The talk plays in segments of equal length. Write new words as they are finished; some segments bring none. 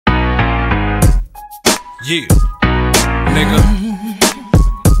Yeah, nigga.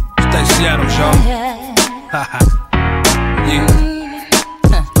 Stacee Adamz, y'all. Haha. Yeah.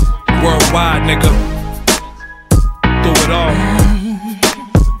 Worldwide, nigga. Do it all.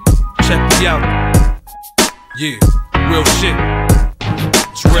 Check me out. Yeah, real shit.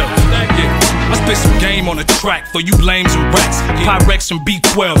 It's real. Yeah. I spit some game on the track for you lames and rats. Pyrex and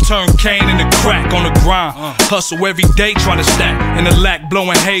B12, turn cane into crack on the grind. Hustle every day trying to stack. In the lack,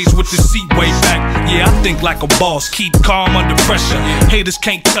 blowing haze with the seat way back. Yeah, I think like a boss, keep calm under pressure. Haters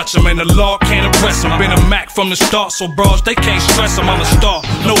can't touch them and the law can't arrest them. Been a Mac from the start, so bros, they can't stress them. I'm a star,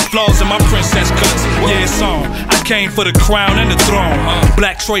 no flaws in my princess cuts. Yeah, it's on. I came for the crown and the throne.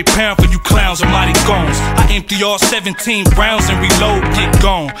 Black Troy pound for you clowns and mighty goons. I empty all 17 rounds and reload, get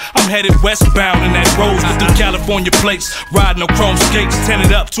gone. I'm headed westbound in that rose through California plates. Riding on chrome skates,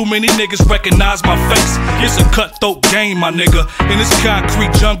 tinted up. Too many niggas recognize my face. It's a cutthroat game, my nigga. In this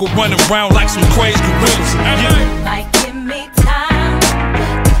concrete jungle, running around like some crazy gorillas. Might give me time,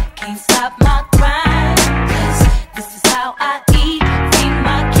 can't stop my grind. 'Cause this is how I eat, feed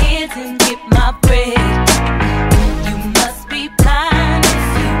my kids and get my bread. You must be blind if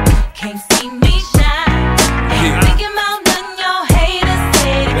you can't see me shine. Ain't thinking about none your haters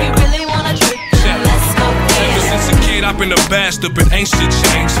said. If you really wanna trip, then let's go get it. Ever since a kid, I've been a bastard, but ain't shit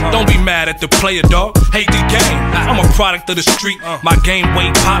changed. Don't be mad at the player, dog. Hate the game. I'm a product of the street. My game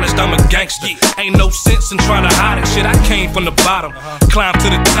way polished, I'm a gangster. Ain't no sense in trying to hide it. Shit, I came from the bottom, climbed to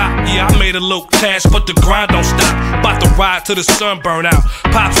the top. Yeah, I made a little cash, but the grind don't stop. About to ride till the sun burn out.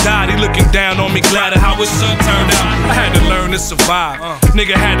 Pops died, he looking down on me, glad of how his son turned out. I had to learn to survive.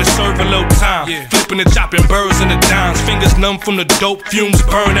 Nigga had to serve a little time. Flipping and chopping birds in the dimes. Fingers numb from the dope, fumes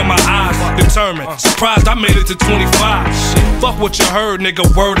burn in my eyes. Determined, surprised I made it to 25. Shit, fuck what you heard, nigga,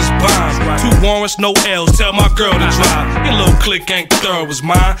 word is bond. 2 warrants, no L's, tell my girl to drive. Your little clique ain't thorough as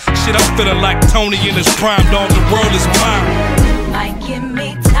mine. Shit, I'm feeling like Tony in his prime, dog, the world is mine. Might give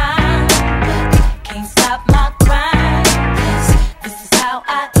me time, can't stop my grind. 'Cause this is how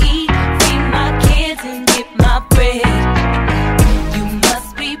I eat, feed my kids and get my bread. You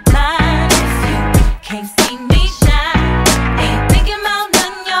must be blind if you can't see me shine. Ain't thinking about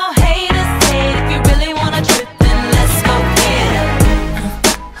none your haters said. If you really wanna trip, then let's go get it.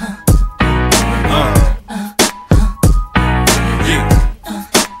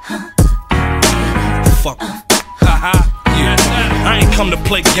 Fuck. Haha. Yeah. I ain't come to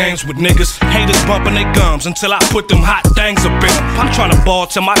play games with niggas. Haters bumping their gums until I put them hot things up in them. I'm trying to ball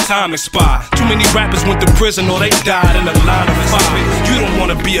till my time expire. Too many rappers went to prison or they died in a line of fire. You don't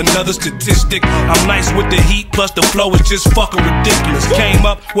wanna be another statistic. I'm nice with the heat, plus the flow is just fucking ridiculous. Came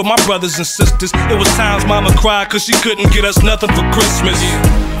up with my brothers and sisters. It was times mama cried cause she couldn't get us nothing for Christmas.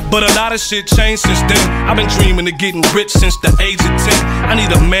 But a lot of shit changed since then. I've been dreaming of getting rich since the age of 10. I need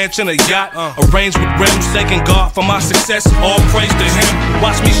a mansion, a yacht, arranged with rims. Thanking God for my success, all praise to him.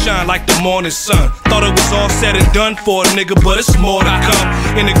 Watch me shine like the morning sun. Thought it was all said and done for a nigga, but it's more to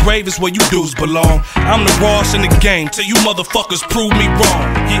come. In the grave is where you dudes belong. I'm the Ross in the game till you motherfuckers prove me wrong.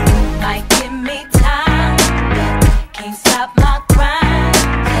 Yeah.